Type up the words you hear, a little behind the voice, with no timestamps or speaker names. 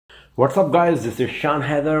What's up guys, this is Shan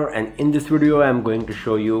Heather, and in this video I'm going to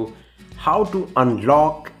show you how to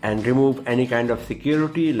unlock and remove any kind of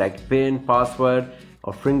security like PIN, password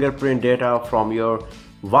or fingerprint data from your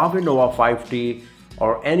Huawei Nova 5T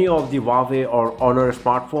or any of the Huawei or Honor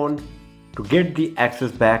smartphone to get the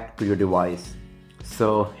access back to your device.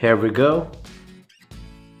 So here we go.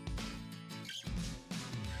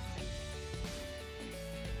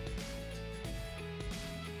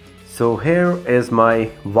 So here is my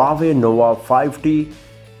Huawei Nova 5T.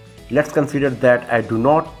 Let's consider that I do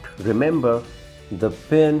not remember the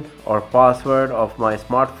PIN or password of my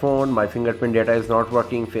smartphone. My fingerprint data is not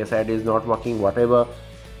working, Face ID is not working, whatever.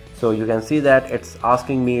 So you can see that it's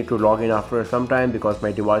asking me to log in after some time because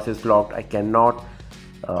my device is locked. I cannot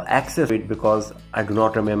access it because I do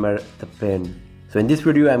not remember the PIN. So in this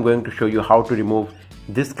video I'm going to show you how to remove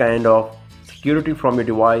this kind of security from your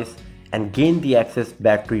device and gain the access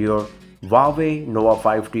back to your Huawei Nova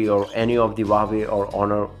 5T or any of the Huawei or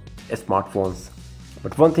Honor smartphones.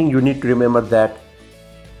 But one thing you need to remember that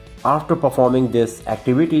after performing this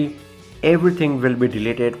activity, everything will be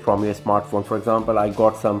deleted from your smartphone. For example, I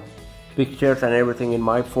got some pictures and everything in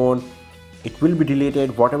my phone. It will be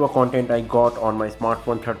deleted. Whatever content I got on my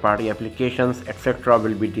smartphone, third-party applications, etc.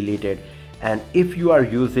 will be deleted. And if you are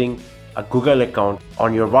using a Google account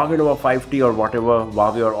on your Huawei Nova 5T or whatever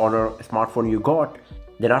Huawei or Honor smartphone you got,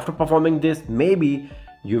 then after performing this, maybe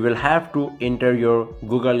you will have to enter your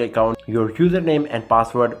Google account, your username and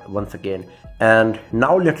password once again. And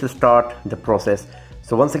now let's start the process.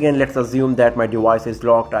 So once again, let's assume that my device is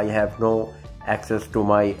locked. I have no access to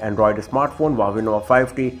my Android smartphone, Huawei Nova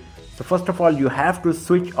 5T. So first of all, you have to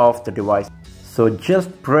switch off the device. So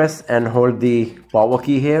just press and hold the power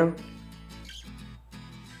key here,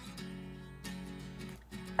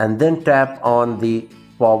 and then tap on the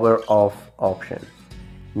power off option.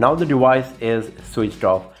 Now the device is switched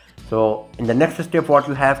off. So in the next step, what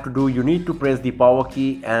you have to do, you need to press the power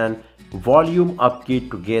key and volume up key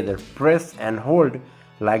together. Press and hold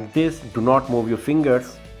like this. Do not move your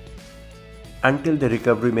fingers until the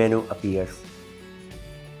recovery menu appears.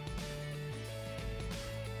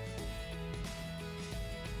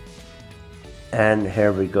 And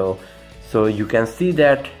here we go. So you can see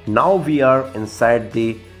that now we are inside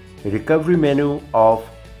the recovery menu of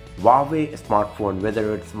Huawei smartphone,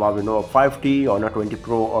 whether it's Huawei Nova 5T, Honor 20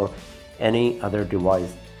 Pro or any other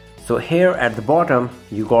device. So here at the bottom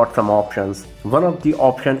you got some options. One of the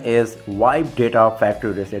option is wipe data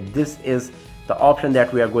factory reset. This is the option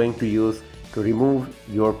that we are going to use to remove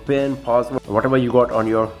your PIN, password, whatever you got on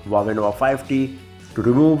your Huawei Nova 5T, to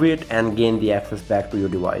remove it and gain the access back to your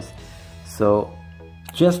device. So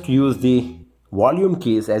just use the volume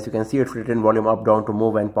keys. As you can see, it's written volume up, down to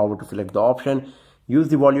move and power to select the option. Use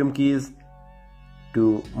the volume keys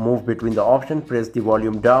to move between the option. Press the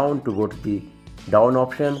volume down to go to the down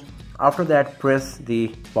option. After that, press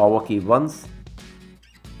the power key once.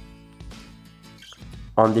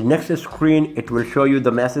 On the next screen, it will show you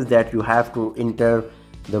the message that you have to enter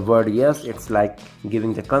the word yes. It's like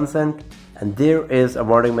giving the consent, and there is a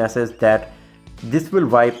warning message that this will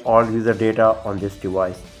wipe all user data on this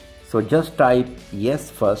device. So just type yes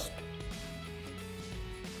first.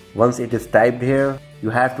 Once it is typed here, you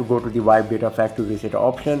have to go to the wipe data factory reset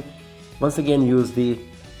option. Once again, use the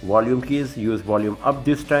volume keys. Use volume up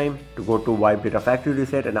this time to go to wipe data factory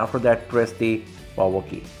reset, and after that press the power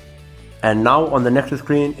key. And now on the next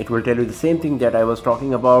screen, it will tell you the same thing that I was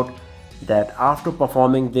talking about, that after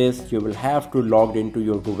performing this, you will have to log into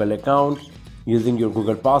your Google account using your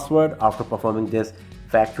Google password after performing this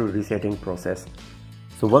factory resetting process.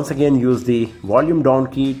 So once again, use the volume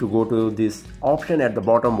down key to go to this option at the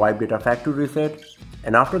bottom, wipe data factory reset,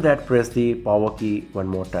 and after that press the power key one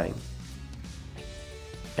more time.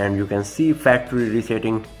 And you can see factory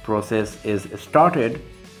resetting process is started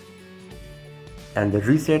and the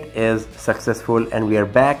reset is successful, and we are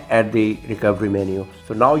back at the recovery menu.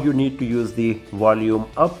 So now you need to use the volume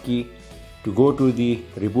up key to go to the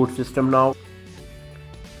reboot system now.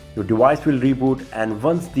 Your device will reboot, and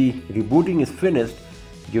once the rebooting is finished,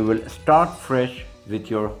 you will start fresh with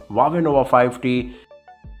your Huawei Nova 5T.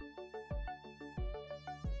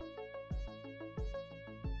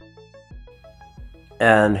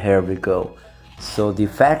 And here we go. So the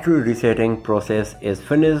factory resetting process is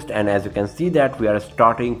finished, and as you can see that we are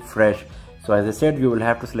starting fresh. So as I said, you will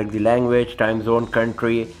have to select the language, time zone,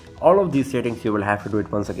 country, all of these settings you will have to do it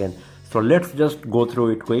once again. So let's just go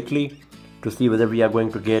through it quickly to see whether we are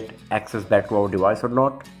going to get access back to our device or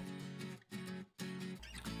not.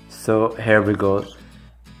 So here we go.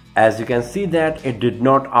 As you can see that it did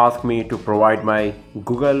not ask me to provide my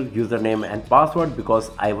Google username and password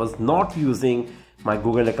because I was not using my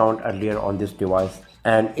Google account earlier on this device.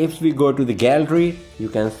 And if we go to the gallery, you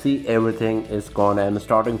can see everything is gone. I'm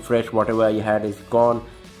starting fresh, whatever you had is gone.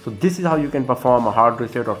 So this is how you can perform a hard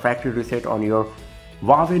reset or factory reset on your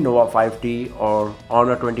Huawei Nova 5T or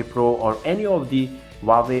Honor 20 Pro or any of the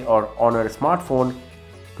Huawei or Honor smartphone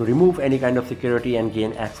to remove any kind of security and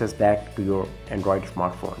gain access back to your Android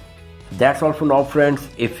smartphone. That's all for now, friends.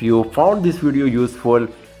 If you found this video useful,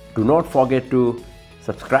 do not forget to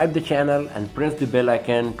subscribe the channel and press the bell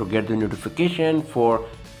icon to get the notification for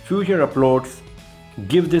future uploads.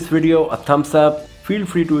 Give this video a thumbs up. Feel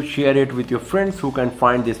free to share it with your friends who can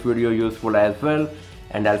find this video useful as well.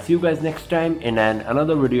 And I'll see you guys next time in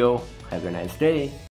another video. Have a nice day.